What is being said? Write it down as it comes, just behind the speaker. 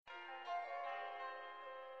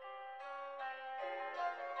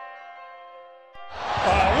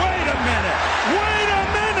Wait a minute! Wait a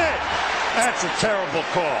minute! That's a terrible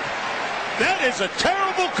call. That is a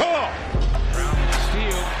terrible call. Brown with the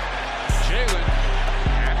steal. Jalen.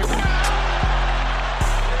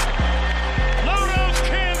 Blow those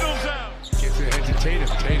candles out. Gets ahead to Tatum.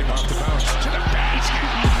 Tatum off the bounce to the basket.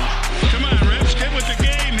 Come on, Rips, get with the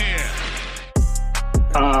game here.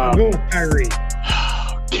 Go Kyrie.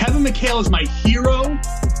 Kevin McHale is my hero,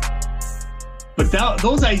 but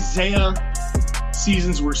those Isaiah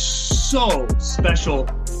seasons were so special.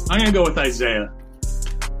 I'm going to go with Isaiah.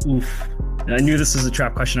 Oof. I knew this was a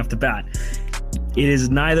trap question off the bat. It is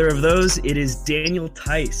neither of those. It is Daniel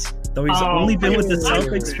Tice. Though he's only been with the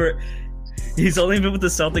Celtics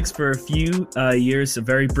for a few years, a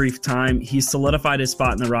very brief time. He's solidified his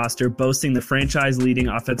spot in the roster, boasting the franchise-leading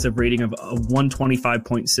offensive rating of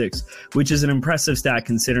 125.6, which is an impressive stat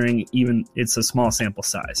considering even it's a small sample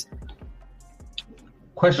size.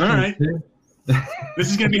 Question All right. two. This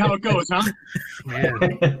is going to be how it goes, huh?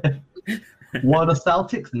 While the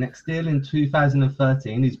Celtics' next deal in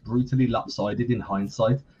 2013 is brutally lopsided in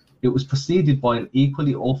hindsight, it was preceded by an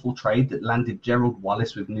equally awful trade that landed Gerald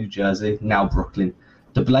Wallace with New Jersey, now Brooklyn.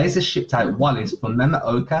 The Blazers shipped out Wallace for Mema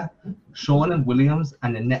Oka, Sean and Williams,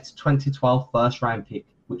 and the Nets' 2012 first-round pick,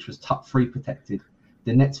 which was top 3 protected.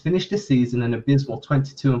 The Nets finished the season an abysmal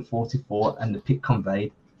 22-44, and the pick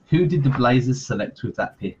conveyed. Who did the Blazers select with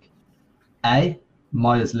that pick? A.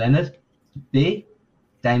 Myers Leonard, B.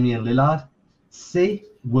 Damian Lillard, C.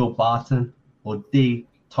 Will Barton, or D.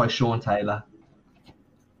 Tyshawn Taylor?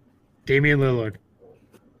 Damian Lillard.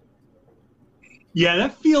 Yeah,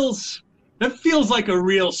 that feels like a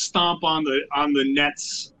real stomp on the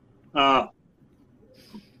Nets. I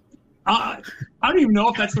don't even know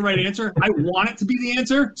if that's the right answer. I want it to be the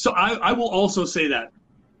answer, so I will also say that.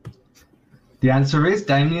 The answer is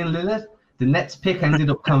Damian Lillard. The Nets pick ended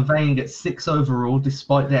up conveying at 6 overall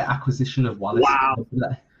despite their acquisition of Wallace. Wow.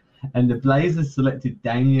 And the Blazers selected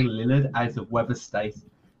Damian Lillard out of Weber State.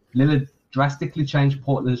 Lillard drastically changed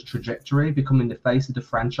Portland's trajectory, becoming the face of the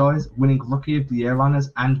franchise, winning Rookie of the Year honors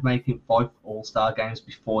and making 5 All-Star games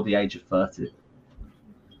before the age of 30.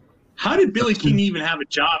 How did Billy King even have a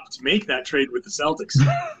job to make that trade with the Celtics?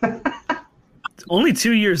 Only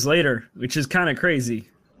 2 years later, which is kind of crazy.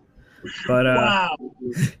 But wow.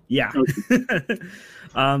 Yeah.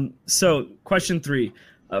 So question 3.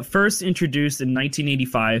 First introduced in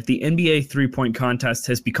 1985, the NBA three-point contest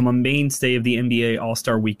has become a mainstay of the NBA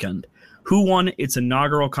All-Star Weekend. Who won its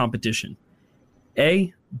inaugural competition?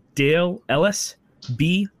 A. Dale Ellis,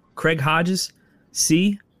 B. Craig Hodges,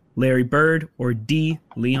 C. Larry Bird, or D.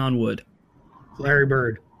 Leon Wood? Larry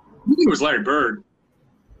Bird. I think it was Larry Bird.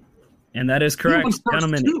 And that is correct,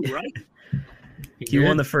 gentlemen. Two, right? He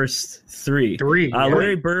won the first 3. Yeah.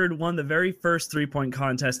 Larry Bird won the very first three-point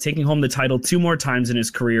contest, taking home the title 2 more times in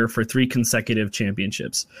his career for 3 consecutive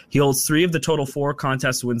championships. He holds 3 of the total 4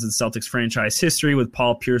 contest wins in Celtics franchise history, with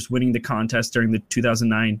Paul Pierce winning the contest during the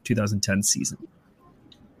 2009-2010 season.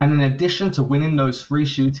 And in addition to winning those 3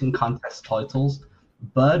 shooting contest titles,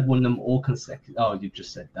 Bird won them all consecutive. Oh, you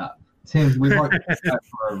just said that. Tim, we wrote that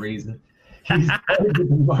for a reason. He's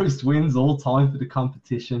the most wins all time for the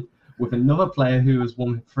competition, with another player who has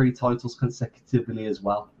won 3 titles consecutively as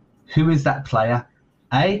well. Who is that player?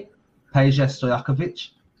 A. Peja Stojakovic,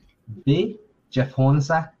 B. Jeff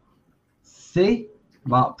Hornacek, C.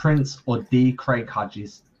 Mark Prince, or D. Craig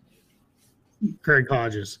Hodges? Craig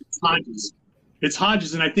Hodges. It's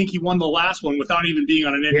Hodges, and I think he won the last one without even being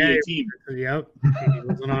on an NBA team. Yep, he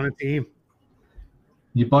wasn't on a team.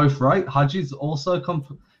 You're both right. Hodges also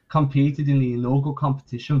competed in the inaugural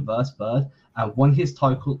competition versus Bird and won his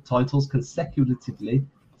titles consecutively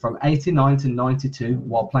from 89 to 92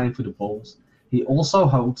 while playing for the Bulls. He also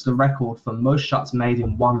holds the record for most shots made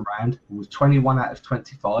in one round, with 21 out of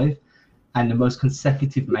 25, and the most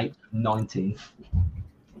consecutive make, 19.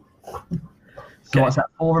 So what's that,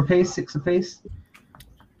 4 apiece, 6 apiece?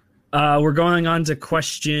 We're going on to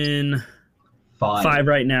question 5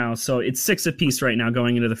 right now. So it's 6 apiece right now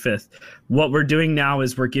going into the 5th. What we're doing now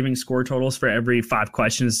is we're giving score totals for every 5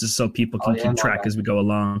 questions just so people can keep track as we go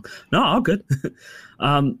along. No, all good.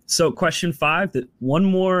 So question 5, one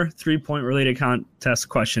more 3-point related contest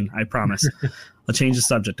question, I promise. I'll change the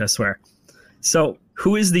subject, I swear. So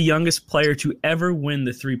who is the youngest player to ever win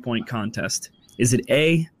the 3-point contest? Is it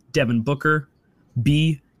A, Devin Booker,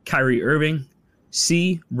 B, Kyrie Irving,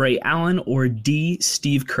 C, Ray Allen, or D,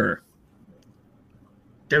 Steve Kerr?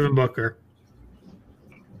 Devin Booker.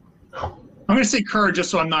 I'm going to say Kerr just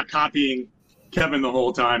so I'm not copying Kevin the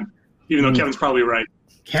whole time, even though Kevin's probably right.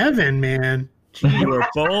 Kevin, man. You're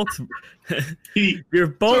both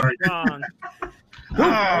wrong.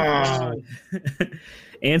 Oh,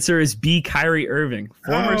 Answer is B, Kyrie Irving.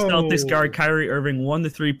 Former Celtics guard Kyrie Irving won the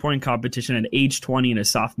three-point competition at age 20 in his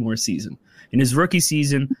sophomore season. In his rookie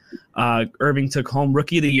season, Irving took home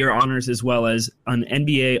Rookie of the Year honors as well as an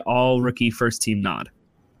NBA All-Rookie First-Team nod.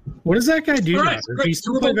 what does that guy do All now? right, Does great. he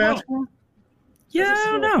still Super play Bowl. basketball? Yeah,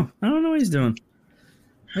 I don't know. I don't know what he's doing.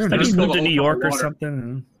 I don't Like know. he moved to Water. New York or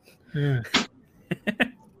something. Yeah.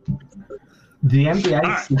 The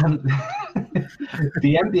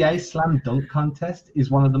NBA Slam Dunk Contest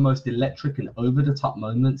is one of the most electric and over-the-top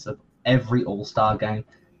moments of every All-Star game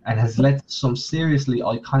and has led to some seriously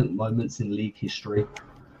iconic moments in league history.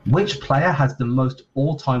 Which player has the most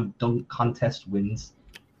all-time dunk contest wins?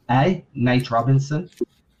 A. Nate Robinson,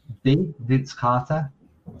 B. Vince Carter,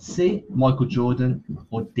 C. Michael Jordan,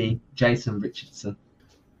 or D. Jason Richardson?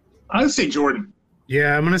 I would say Jordan.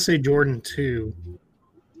 Yeah, I'm going to say Jordan too.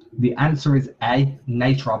 The answer is A.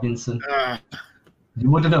 Nate Robinson. You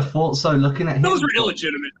wouldn't have thought so looking at him. Those were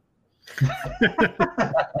illegitimate.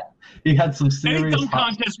 He had some Any serious. dunk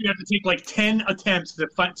contest, you have to take like 10 attempts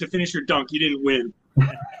to finish your dunk. You didn't win.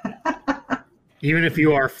 Even if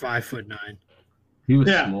you are 5'9". He was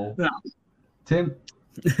Yeah. small. Yeah. Tim.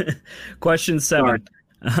 Question 7.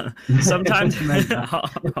 Sometimes Sentimental.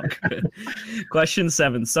 good. Question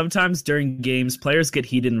 7. Sometimes during games, players get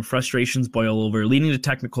heated and frustrations boil over, leading to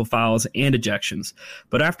technical fouls and ejections.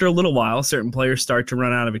 But after a little while, certain players start to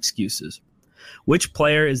run out of excuses. Which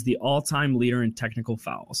player is the all-time leader in technical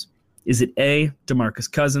fouls? Is it A,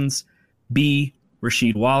 DeMarcus Cousins, B,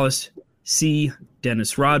 Rasheed Wallace, C,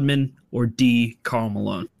 Dennis Rodman, or D, Karl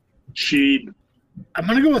Malone? Sheed. I'm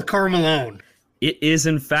going to go with Karl Malone. It is,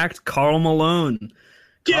 in fact, Karl Malone.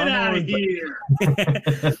 Get Karl out of Malone- here.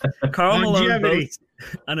 Karl Malone Longevity. boasts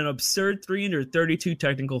on an absurd 332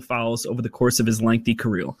 technical fouls over the course of his lengthy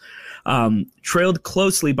career. Trailed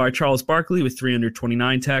closely by Charles Barkley with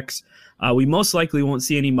 329 techs. We most likely won't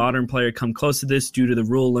see any modern player come close to this due to the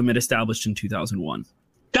rule limit established in 2001.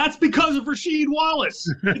 That's because of Rasheed Wallace.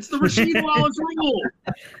 It's the Rasheed Wallace rule.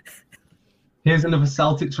 Here's another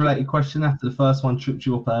Celtics-related question after the first one tripped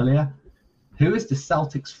you up earlier. Who is the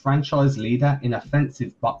Celtics franchise leader in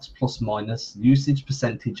offensive box plus minus, usage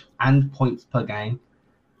percentage, and points per game?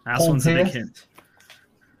 That Paul one's a big Pierce? hint.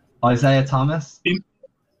 Isaiah Thomas,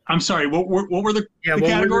 I'm sorry. What were the, Yeah, the what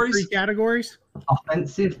categories? were the 3 categories?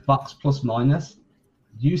 offensive box plus minus,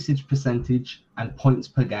 usage percentage, and points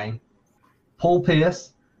per game. Paul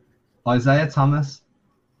Pierce, Isaiah Thomas,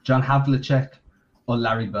 John Havlicek, or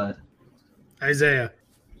Larry Bird? Isaiah.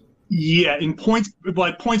 Yeah, in points,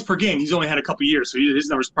 but points per game, he's only had a couple years, so his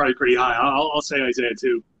number's probably pretty high. I'll say Isaiah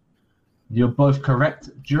too. You're both correct.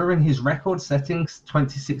 During his record-setting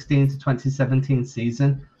 2016 to 2017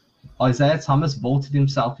 season, Isaiah Thomas vaulted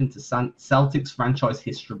himself into Celtics franchise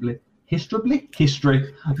history,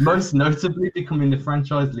 most notably becoming the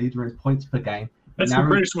franchise leader in points per game. That's the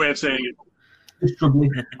British way of saying it. History.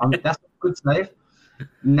 That's a good save.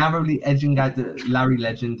 Narrowly edging out the Larry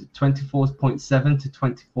legend, 24.7 to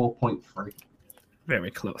 24.3. Very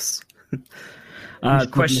close.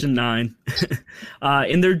 Question 9.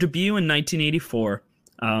 In their debut in 1984,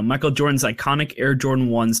 Michael Jordan's iconic Air Jordan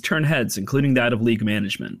 1s turned heads, including that of league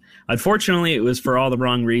management. Unfortunately, it was for all the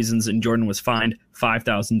wrong reasons, and Jordan was fined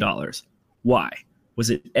 $5,000. Why? Was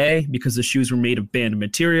it A, because the shoes were made of banned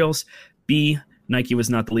materials, B, Nike was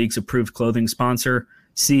not the league's approved clothing sponsor,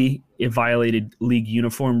 C, it violated league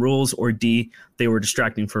uniform rules, or D, they were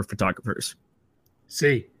distracting for photographers?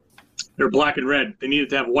 C. They're black and red. They needed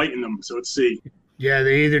to have white in them, so it's C. Yeah,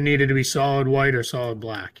 they either needed to be solid white or solid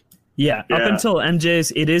black. Yeah, up Yeah. until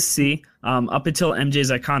MJ's, it is C. Up until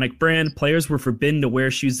MJ's iconic brand, players were forbidden to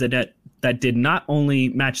wear shoes that did not only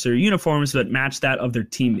match their uniforms, but match that of their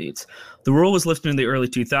teammates. The rule was lifted in the early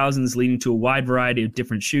 2000s, leading to a wide variety of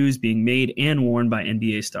different shoes being made and worn by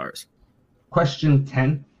NBA stars. Question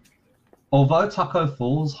 10. Although Taco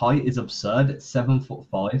Fall's height is absurd at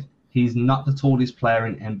 7'5", he's not the tallest player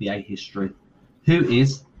in NBA history. Who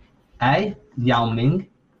is A, Yao Ming,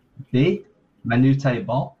 B, Manute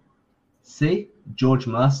Bol, C, George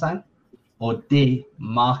Merson, or D,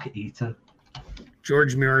 Mark Eaton?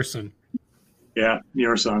 George Morrison. Yeah,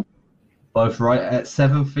 near son. Both right. At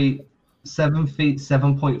 7 feet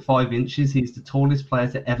 7.5 inches, he's the tallest player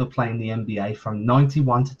to ever play in the NBA from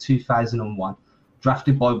 91 to 2001,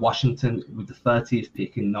 drafted by Washington with the 30th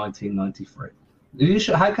pick in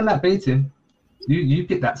 1993. How can that beat him? You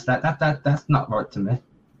pick that stat. That's not right to me.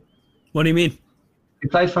 What do you mean? He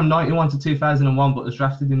played from 91 to 2001, but was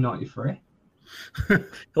drafted in 93.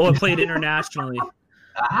 Well, it played internationally.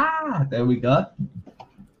 There we go.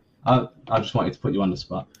 I just wanted to put you on the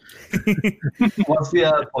spot. What's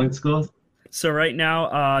the point scores? So right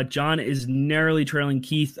now, John is narrowly trailing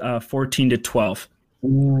Keith 14-12.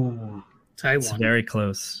 Ooh, Tight It's one. very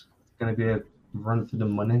close. going to be a run for the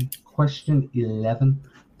money. Question 11.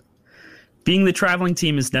 Being the traveling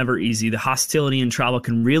team is never easy. The hostility and travel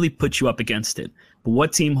can really put you up against it. But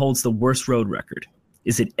what team holds the worst road record?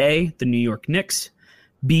 Is it A, the New York Knicks,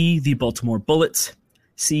 B, the Baltimore Bullets,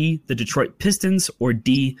 C, the Detroit Pistons, or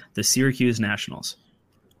D, the Syracuse Nationals?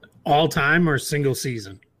 All time or single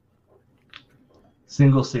season?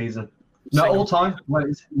 Single season. No, Single all time.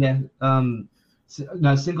 Wait, yeah.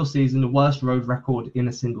 No, single season. The worst road record in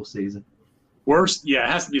a single season. Worst? Yeah,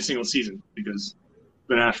 it has to be a single season because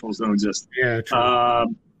the Nationals don't exist. Yeah,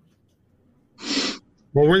 true.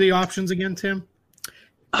 What were the options again, Tim?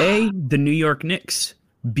 A, the New York Knicks,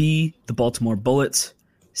 B, the Baltimore Bullets,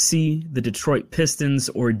 C, the Detroit Pistons,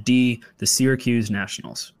 or D, the Syracuse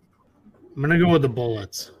Nationals? I'm going to go with the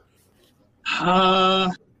Bullets.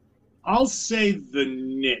 I'll say the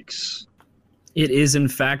Knicks. It is, in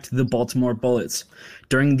fact, the Baltimore Bullets.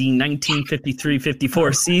 During the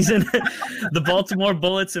 1953-54 season, the Baltimore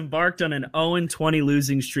Bullets embarked on an 0-20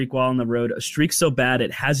 losing streak while on the road, a streak so bad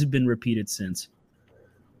it hasn't been repeated since.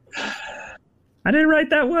 I didn't write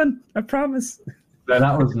that one, I promise. No,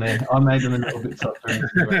 that was me. I made them a little bit tougher.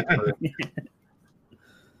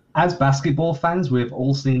 As basketball fans, we've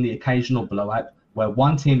all seen the occasional blowout where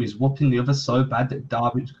one team is whooping the other so bad that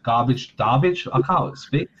garbage, I can't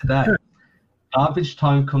speak today. Garbage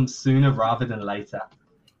time comes sooner rather than later.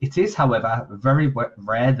 It is, however, very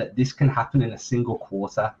rare that this can happen in a single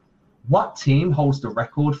quarter. What team holds the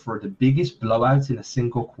record for the biggest blowout in a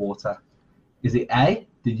single quarter? Is it A,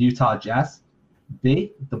 the Utah Jazz,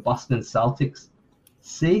 B, the Boston Celtics,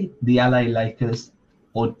 C, the LA Lakers,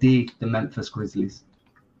 or D, the Memphis Grizzlies?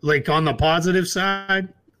 Like on the positive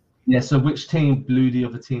side? Yeah, so which team blew the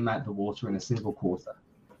other team out the water in a single quarter?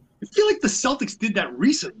 I feel like the Celtics did that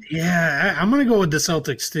recently. Yeah, I'm going to go with the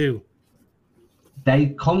Celtics too. They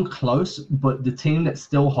come close, but the team that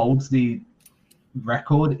still holds the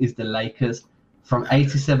record is the Lakers from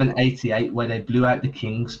 87-88, where they blew out the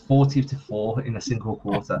Kings 40-4 in a single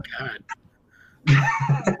quarter. Oh,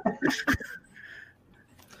 God.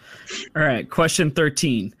 All right, question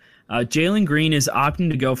 13. Jalen Green is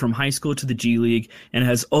opting to go from high school to the G League and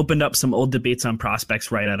has opened up some old debates on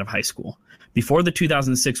prospects right out of high school. Before the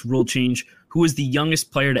 2006 rule change, who was the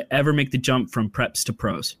youngest player to ever make the jump from preps to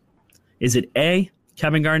pros? Is it A,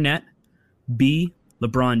 Kevin Garnett, B,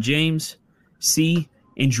 LeBron James, C,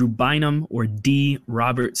 Andrew Bynum, or D,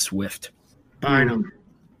 Robert Swift? Bynum.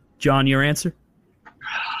 John, your answer?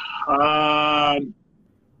 I'll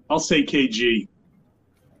say KG.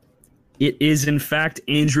 It is, in fact,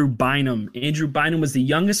 Andrew Bynum. Andrew Bynum was the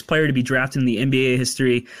youngest player to be drafted in the NBA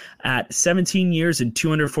history at 17 years and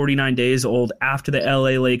 249 days old after the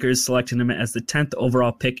LA Lakers selected him as the 10th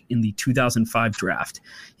overall pick in the 2005 draft.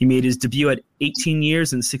 He made his debut at 18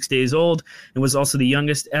 years and 6 days old and was also the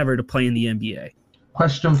youngest ever to play in the NBA.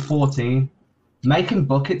 Question 14. Making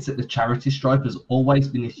buckets at the charity stripe has always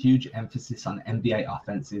been a huge emphasis on NBA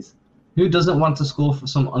offenses. Who doesn't want to score for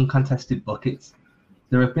some uncontested buckets?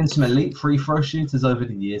 There have been some elite free throw shooters over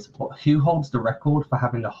the years, but who holds the record for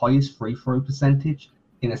having the highest free throw percentage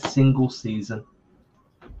in a single season?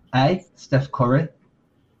 A, Steph Curry,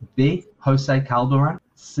 B, Jose Calderon,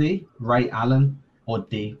 C, Ray Allen, or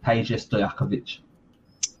D, Peja Stojakovic?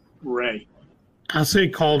 Ray. I'll say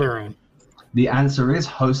Calderon. The answer is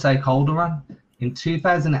Jose Calderon. In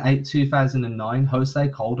 2008-2009, Jose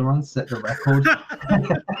Calderon set the record.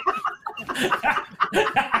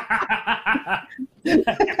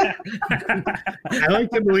 I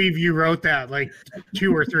like to believe you wrote that like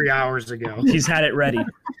 2 or 3 hours ago. He's had it ready.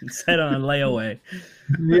 It's set on a layaway.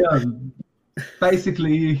 Yeah,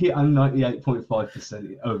 basically you hit on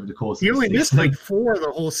 98.5% over the course of You the only season. missed like 4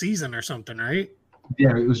 the whole season or something, right?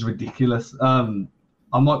 Yeah, it was ridiculous.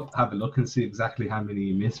 I might have a look and see exactly how many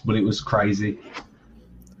you missed, but it was crazy.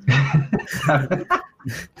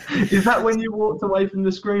 Is that when you walked away from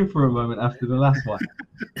the screen for a moment after the last one?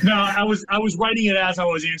 No, I was writing it as I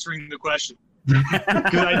was answering the question because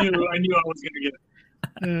I knew I was going to get it.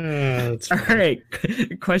 That's All fine. right,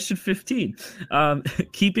 question 15.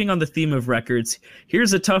 Keeping on the theme of records,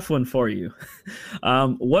 here's a tough one for you.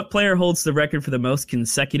 What player holds the record for the most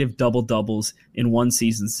consecutive double-doubles in one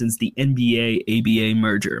season since the NBA-ABA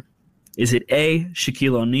merger? Is it A,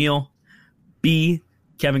 Shaquille O'Neal, B,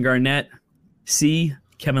 Kevin Garnett, C,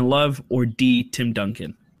 Kevin Love, or D, Tim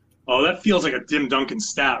Duncan? Oh, that feels like a Tim Duncan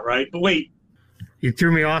stat, right? But wait, You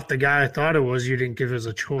threw me off the guy I thought it was. You didn't give us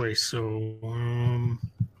a choice. So, Do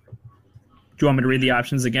you want me to read the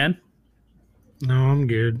options again? no, I'm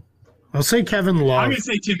good. I'll say Kevin I'm Love. going to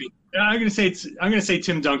say Timmy. I'm gonna say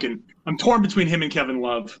Tim Duncan. I'm torn between him and Kevin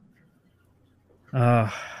Love.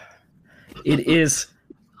 It is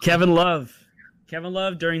Kevin Love. Kevin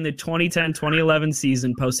Love during the 2010-2011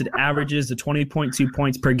 season posted averages of 20.2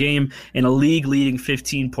 points per game and a league-leading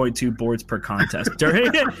 15.2 boards per contest.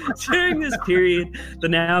 During this period, the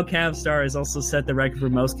now Cavs star has also set the record for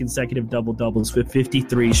most consecutive double-doubles with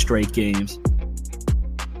 53 straight games.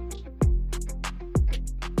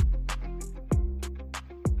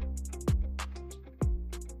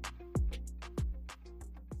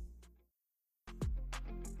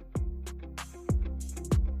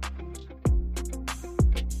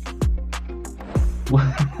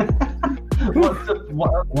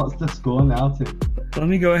 What's the score now, Tim? Let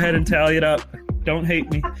me go ahead and tally it up. Don't hate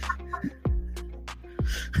me.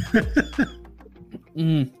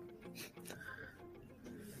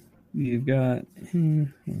 You've got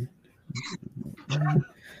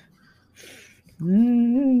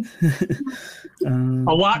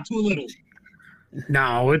a lot to a little.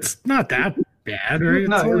 No, it's not that bad, right?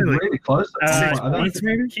 No, it was really close.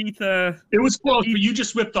 Keith, it was close, but you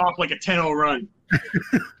just whipped off like a 10-0 run.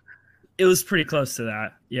 It was pretty close to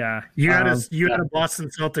that. Yeah. You had a Boston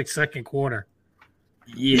Celtics second quarter.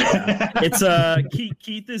 Yeah. It's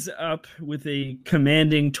Keith is up with a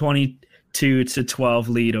commanding 22-12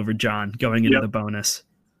 lead over John going into the bonus.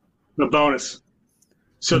 The bonus.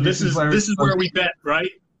 So this is where we bet,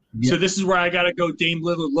 right? Yep. So this is where I got to go Dame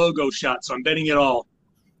Lillard logo shot. So I'm betting it all.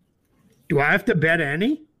 Do I have to bet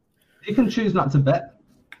any? You can choose not to bet.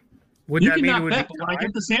 Would you that can mean not bet, but when I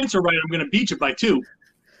get this answer right, I'm going to beat you by 2.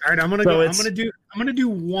 All right, I'm gonna do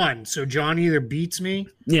 1. So John either beats me,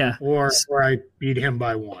 or I beat him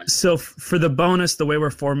by 1. So for the bonus, the way we're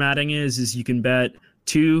formatting is you can bet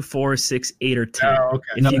 2, 4, 6, 8, or 10. Oh, okay.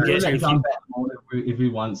 If he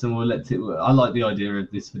wants, and we'll let it. I like the idea of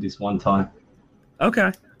this for this one time.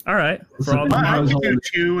 Okay, all right. I can do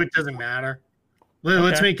 2. It doesn't matter.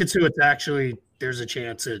 Let's make it so it's actually there's a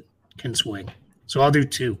chance it can swing. So I'll do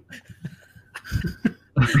 2.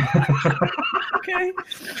 Okay.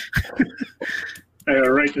 I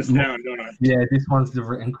gotta write this down, don't I? Yeah, this one's the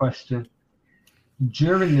written question.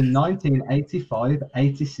 During the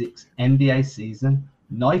 1985-86 NBA season,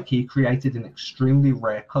 Nike created an extremely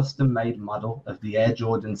rare custom-made model of the Air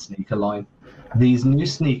Jordan sneaker line. These new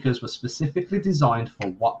sneakers were specifically designed for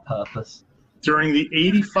what purpose? During the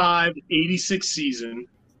 85-86 season,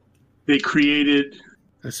 they created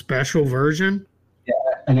a special version? Yeah,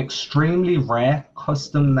 an extremely rare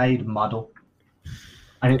custom-made model.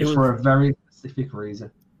 And it's for a very specific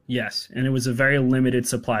reason. Yes, and it was a very limited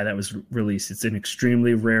supply that was released. It's an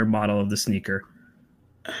extremely rare model of the sneaker.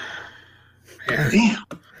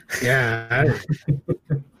 Yeah.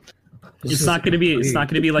 It's not going to be. It's not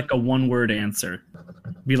going to be like a one-word answer.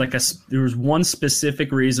 It'd be like there was one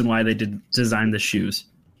specific reason why they design the shoes.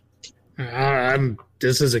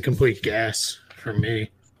 This is a complete guess for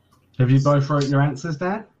me. Have you both wrote your answers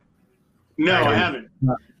down? No, I haven't.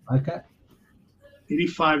 No. Okay.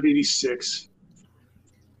 85, 86.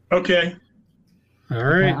 Okay. All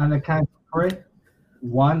right. And the count of 3.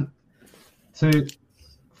 1, 2,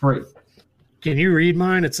 3. Can you read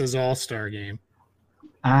mine? It says All-Star Game.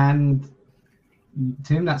 And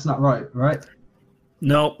Tim, that's not right?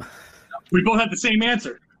 Nope. We both had the same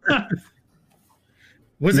answer.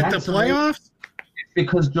 Was it the playoffs?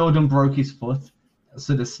 Because Jordan broke his foot.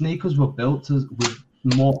 So the sneakers were built with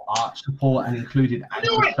more arch support and included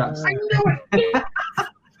ankle straps. I knew it.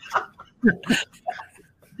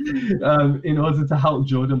 In order to help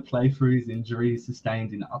Jordan play through his injury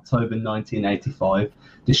sustained in October 1985,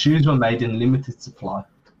 the shoes were made in limited supply.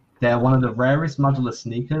 They are one of the rarest modular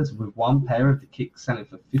sneakers, with one pair of the kicks selling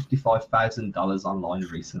for $55,000 online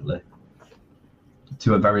recently.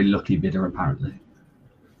 To a very lucky bidder, apparently.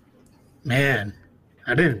 Man,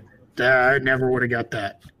 I never would have got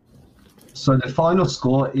that. So the final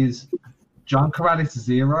score is John Corrales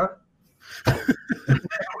 0.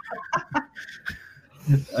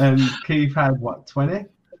 And Keith had what, 20?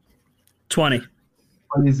 20.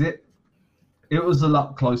 What is it? It was a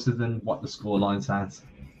lot closer than what the scoreline says.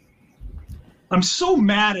 I'm so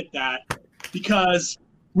mad at that because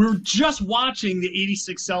we're just watching the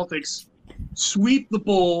 86 Celtics sweep the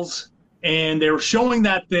Bulls, and they were showing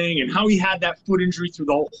that thing and how he had that foot injury through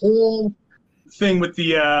the whole thing with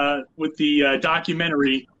the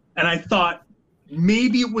documentary. And I thought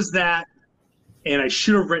maybe it was that, and I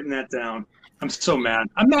should have written that down. I'm so mad.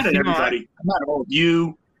 I'm mad at everybody. I'm mad at all of you.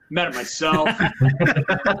 I'm mad at myself.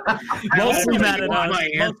 Mostly mad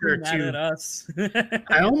at us.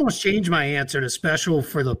 I almost changed my answer to special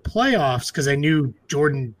for the playoffs because I knew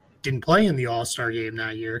Jordan didn't play in the All-Star game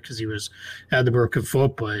that year because he had the broken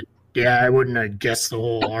foot. But Yeah, I wouldn't have guessed the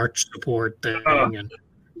whole arch support thing. And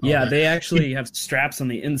Yeah, they actually have straps on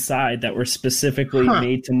the inside that were specifically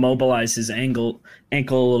made to mobilize his ankle a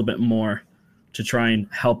little bit more to try and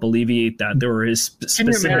help alleviate that. There were his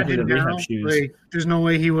specifically the rehab shoes. Like, there's no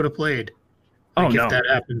way he would have played. Like, no. If that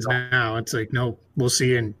happens now, it's like, no, we'll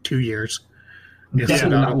see you in 2 years. Definitely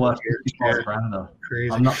not worth $55,000 though.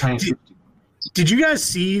 Crazy. I'm not paying 50. Did you guys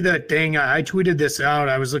see that thing? I tweeted this out.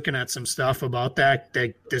 I was looking at some stuff about that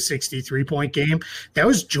the 63-point game. That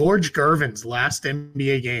was George Gervin's last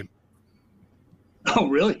NBA game. Oh,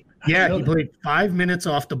 really? Yeah, he played 5 minutes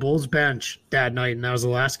off the Bulls bench that night, and that was the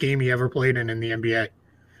last game he ever played in the NBA.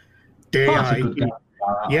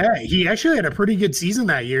 Yeah, he actually had a pretty good season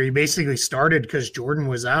that year. He basically started because Jordan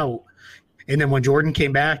was out. And then when Jordan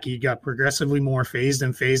came back, he got progressively more phased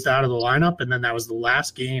out of the lineup. And then that was the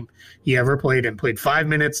last game he ever played and played 5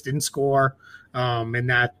 minutes, didn't score in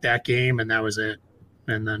that game. And that was it.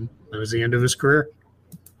 And then that was the end of his career.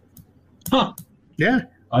 Huh. Yeah.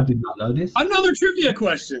 I did not know this. Another trivia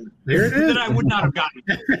question There it is. that I would not have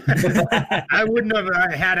gotten. I wouldn't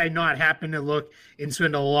have had I not happened to look and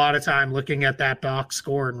spend a lot of time looking at that box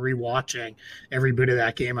score and rewatching every bit of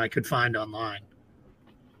that game I could find online.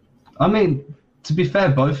 I mean, to be fair,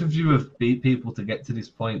 both of you have beat people to get to this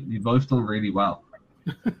point. You've both done really well.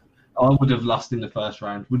 I would have lost in the first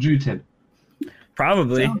round. Would you, Tim?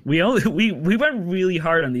 Probably. We went really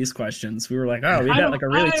hard on these questions. We were like, oh, we got like a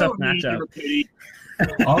really tough matchup.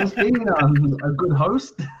 I was being a good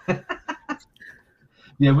host.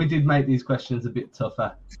 Yeah, we did make these questions a bit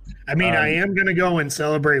tougher. I mean, I am going to go and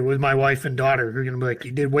celebrate with my wife and daughter. We're going to be like,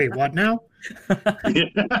 you did, wait, what now?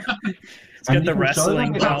 It's got the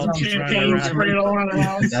wrestling belt. Champagne sprayed all around the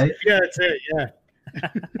house. Yeah, that's it, yeah.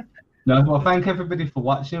 No, well, thank everybody for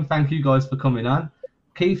watching. Thank you guys for coming on.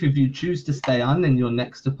 Keith, if you choose to stay on, then your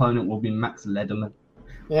next opponent will be Max Lederman.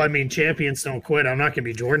 Well, I mean, champions don't quit. I'm not going to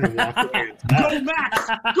be Jordan and walk away. Go Max!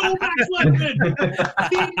 Go Max Lederman!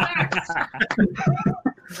 Team Max!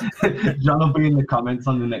 John will be in the comments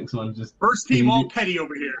on the next one. Just First team all petty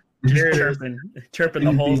over here. Chirping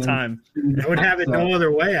the whole time. I would have it no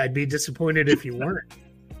other way. I'd be disappointed if you weren't.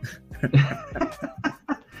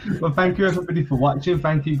 Well, thank you everybody for watching.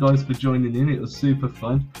 Thank you guys for joining in. It was super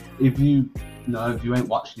fun. If you ain't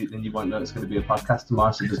watched it, then you won't know it's going to be a podcast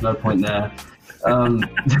tomorrow, so there's no point there.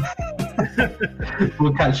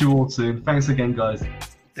 We'll catch you all soon. Thanks again, guys.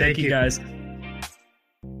 Thank you guys.